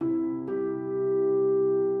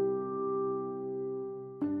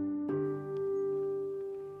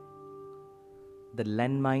the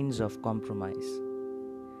landmines of compromise.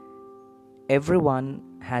 Everyone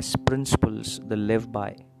has principles they live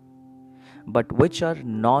by, but which are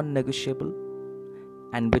non negotiable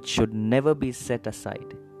and which should never be set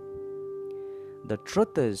aside. The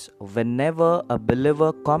truth is, whenever a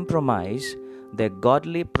believer compromises their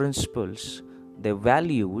godly principles, their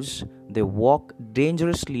values, they walk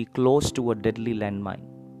dangerously close to a deadly landmine.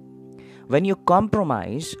 When you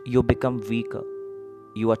compromise, you become weaker.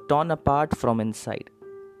 You are torn apart from inside.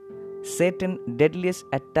 Satan's deadliest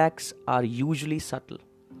attacks are usually subtle.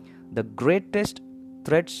 The greatest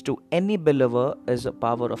threats to any believer is the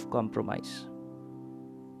power of compromise.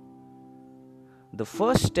 The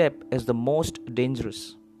first step is the most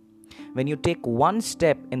dangerous. When you take one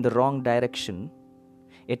step in the wrong direction,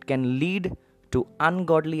 it can lead to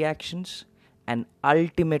ungodly actions and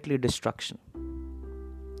ultimately destruction.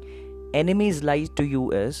 Enemy's lie to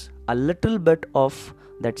you is a little bit of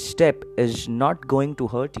that step is not going to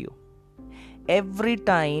hurt you. Every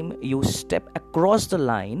time you step across the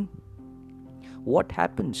line, what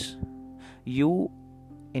happens? You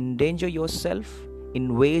endanger yourself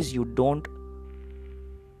in ways you don't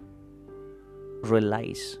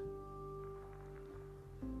realize.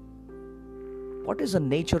 What is the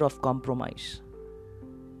nature of compromise?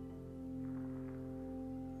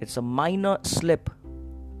 It's a minor slip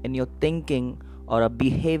in your thinking or a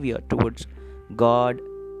behavior towards God,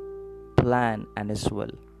 plan, and His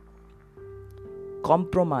will.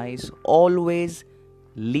 Compromise always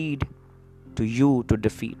lead to you to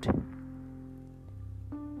defeat.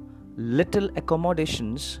 Little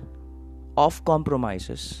accommodations of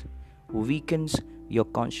compromises weakens your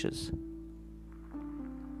conscience.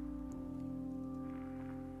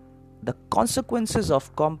 The consequences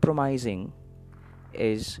of compromising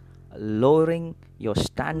is lowering your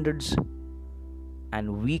standards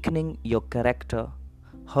and weakening your character,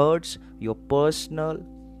 hurts your personal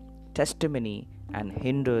testimony and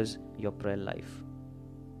hinders your prayer life.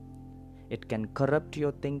 It can corrupt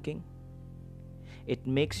your thinking. It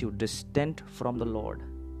makes you distant from the Lord,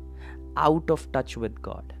 out of touch with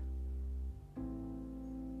God.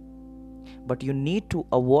 But you need to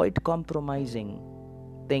avoid compromising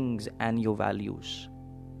things and your values.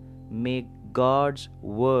 Make God's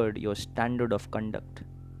word your standard of conduct.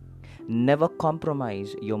 Never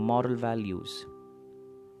compromise your moral values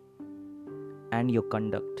and your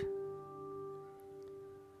conduct.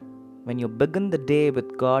 When you begin the day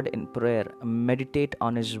with God in prayer, meditate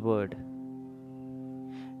on His word.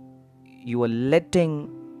 You are letting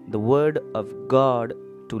the word of God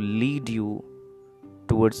to lead you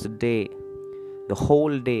towards the day. The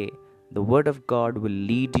whole day, the word of God will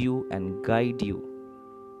lead you and guide you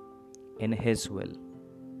in His will.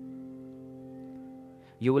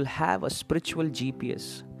 You will have a spiritual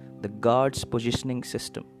GPS, the God's positioning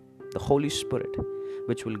system, the Holy Spirit,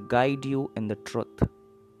 which will guide you in the truth.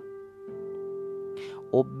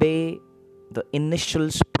 Obey the initial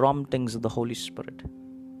promptings of the Holy Spirit.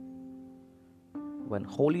 When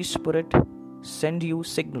Holy Spirit send you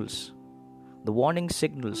signals, the warning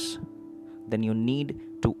signals, then you need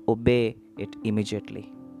to obey it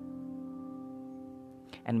immediately.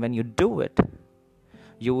 And when you do it,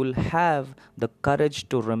 you will have the courage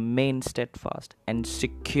to remain steadfast and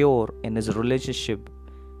secure in His relationship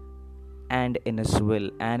and in His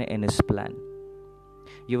will and in His plan.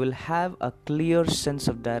 You will have a clear sense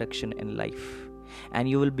of direction in life, and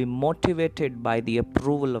you will be motivated by the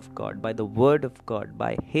approval of God, by the word of God,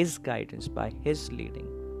 by His guidance, by His leading.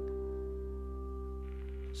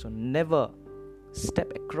 So never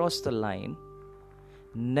step across the line,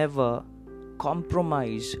 never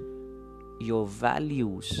compromise your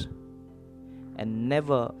values, and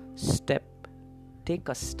never take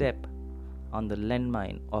a step on the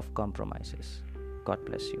landmine of compromises. God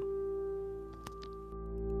bless you.